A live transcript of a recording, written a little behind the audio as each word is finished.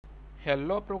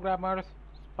Hello programmers,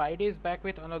 Spidy is back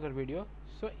with another video.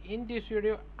 So in this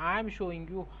video I am showing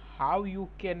you how you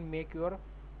can make your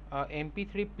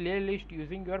MP3 playlist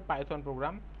using your Python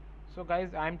program. So guys,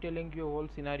 I am telling you a whole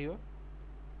scenario.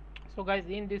 So guys,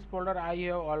 in this folder I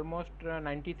have almost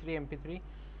 93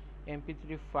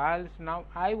 MP3 files. Now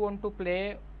I want to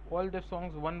play all the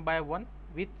songs one by one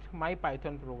with my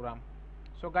Python program.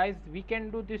 So guys, we can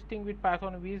do this thing with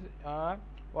Python with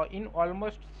or in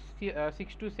almost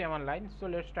 6 to 7 lines. So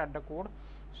let's start the code.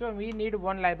 So we need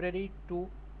one library to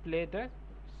play the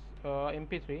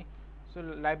MP3. So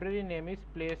library name is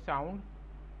playsound.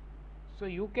 So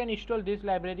you can install this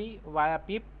library via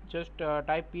pip. Just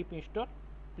type pip install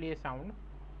playsound.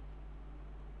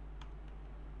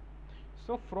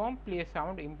 So from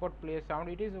playsound, import playsound.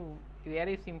 It is a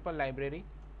very simple library.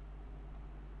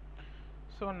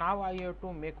 So now I have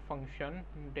to make function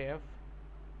def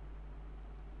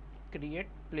create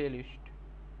playlist.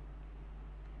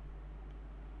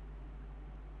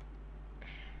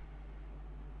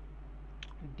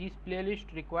 This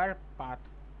playlist require path.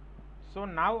 So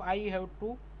now I have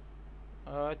to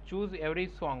choose every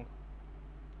song.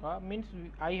 Means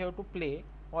I have to play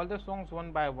all the songs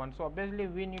one by one. So obviously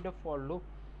we need a for loop.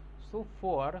 So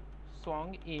for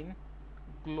song in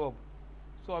globe.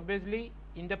 So obviously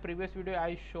in the previous video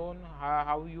I shown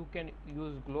how you can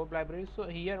use globe library. So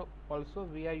here also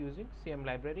we are using same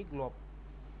library globe.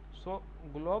 So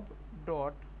globe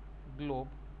dot globe.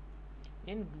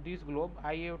 In this globe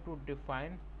I have to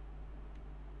define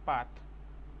path.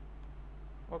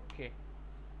 Okay,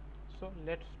 so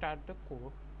let's start the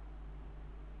code.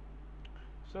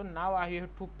 So now I have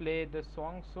to play the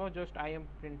song. So just I am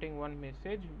printing one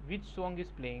message, which song is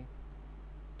playing.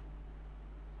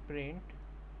 Print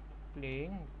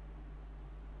playing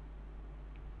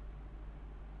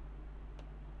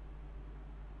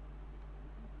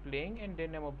and the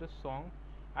name of the song.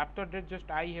 After that just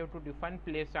I have to define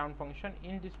play sound function.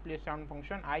 In this play sound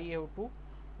function I have to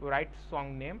write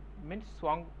song name, means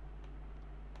song.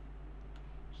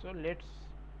 So let's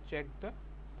check the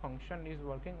function is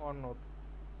working or not.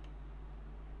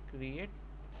 Create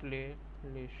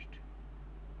playlist.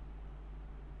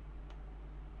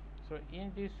 So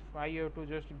in this I have to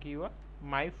just give a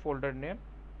my folder name,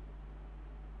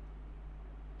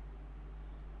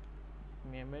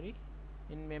 memory.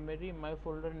 In memory my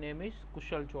folder name is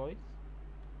Kushal Choice,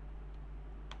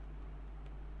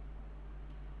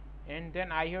 and then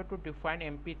I have to define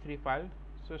mp3 file.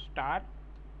 So start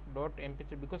dot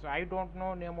mp3, because I don't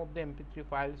know name of the mp3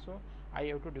 file, so I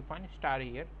have to define star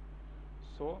here.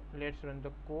 So let's run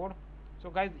the code. So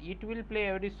guys, it will play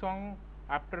every song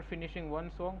after finishing one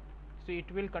song. So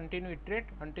it will continue iterate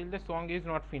until the song is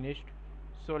not finished.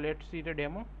 So let's see the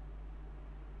demo.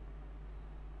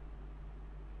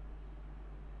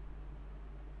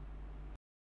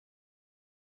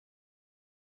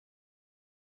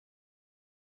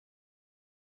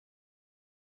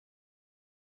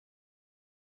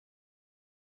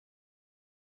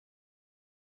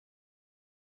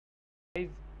 Guys,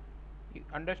 you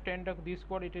understand this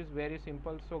code, it is very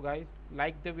simple. So guys,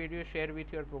 like the video, share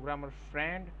with your programmer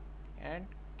friend, and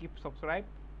keep subscribe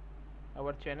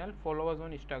our channel, follow us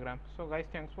on Instagram. So guys,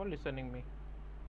 thanks for listening me.